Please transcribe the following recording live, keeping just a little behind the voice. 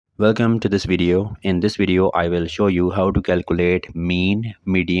Welcome to this video. In this video, I will show you how to calculate mean,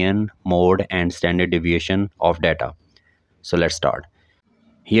 median, mode, and standard deviation of data. So let's start.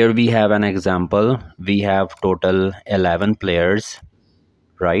 Here we have an example. We have total 11 players,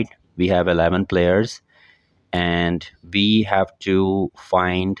 right? We have 11 players and we have to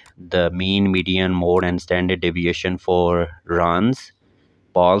find the mean, median, mode, and standard deviation for runs,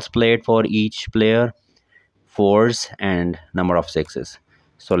 balls played for each player, fours, and number of sixes.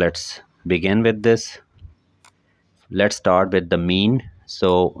 So let's begin with this. Let's start with the mean.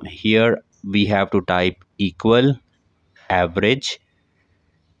 So here we have to type equal average.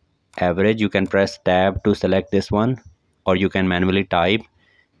 You can press tab to select this one, or you can manually type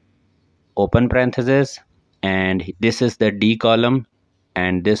open parenthesis, and this is the D column,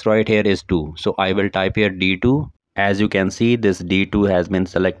 and this right here is 2. So I will type here D2. As you can see, this D2 has been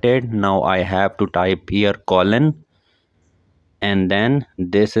selected. Now I have to type here colon, and then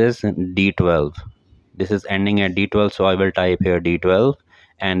this is D12. This is ending at D12, so I will type here D12,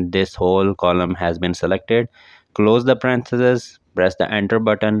 and this whole column has been selected. Close the parenthesis, press the enter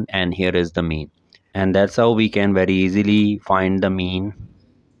button, and here is the mean. And that's how we can very easily find the mean.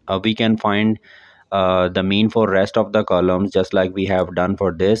 We can find the mean for rest of the columns just like we have done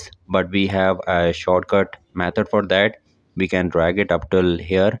for this, but we have a shortcut method for that. We can drag it up till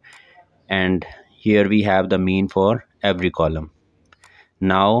here, and here we have the mean for every column.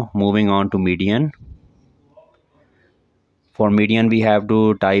 Now moving on to median. For median, we have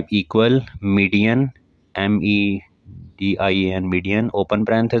to type equal median, MEDIAN, median, open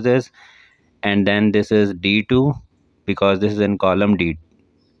parenthesis, and then this is D2 because this is in column D,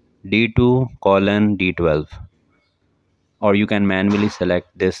 D2 colon D12, or you can manually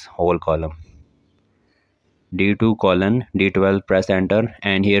select this whole column, D2 colon D12, press enter,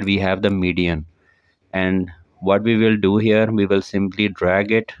 and here we have the median. And what we will do here, we will simply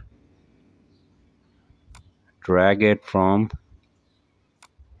drag it from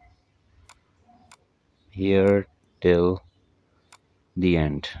here till the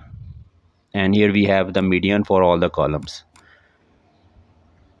end, and here we have the median for all the columns.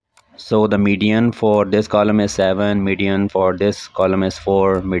 So the median for this column is 7, median for this column is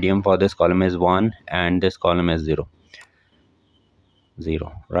 4, median for this column is 1, and this column is 0,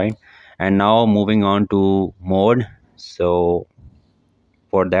 right? And now moving on to mode. So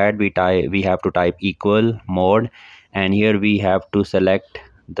for that we have to type equal mode, and here we have to select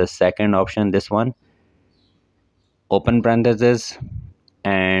the second option, this one, open parenthesis,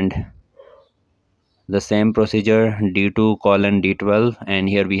 and the same procedure, D2 colon D12, and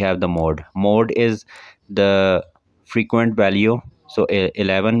here we have the mode. Mode is the frequent value. So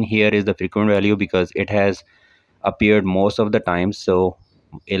 11 here is the frequent value because it has appeared most of the time. So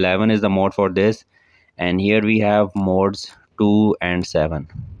 11 is the mode for this, and here we have modes 2 and 7.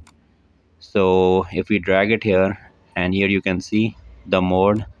 So if we drag it here, and here you can see the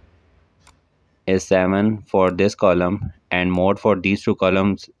mode is 7 for this column, and mode for these two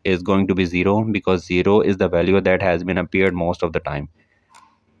columns is going to be 0 because 0 is the value that has been appeared most of the time,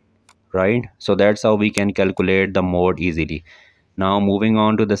 right? So that's how we can calculate the mode easily. Now moving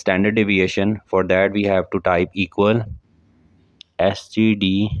on to the standard deviation. For that we have to type equal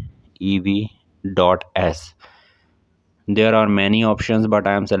SGDEV.S. There are many options, but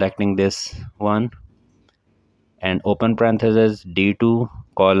I am selecting this one, and open parenthesis D2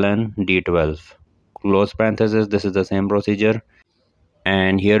 colon D12, close parenthesis. This is the same procedure,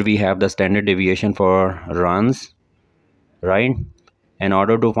 and here we have the standard deviation for runs, right? In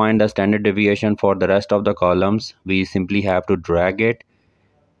order to find the standard deviation for the rest of the columns, we simply have to drag it,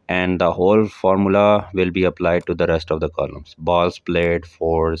 and the whole formula will be applied to the rest of the columns, balls played,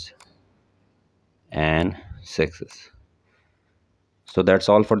 fours, and sixes. So that's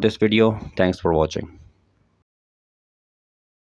all for this video. Thanks for watching.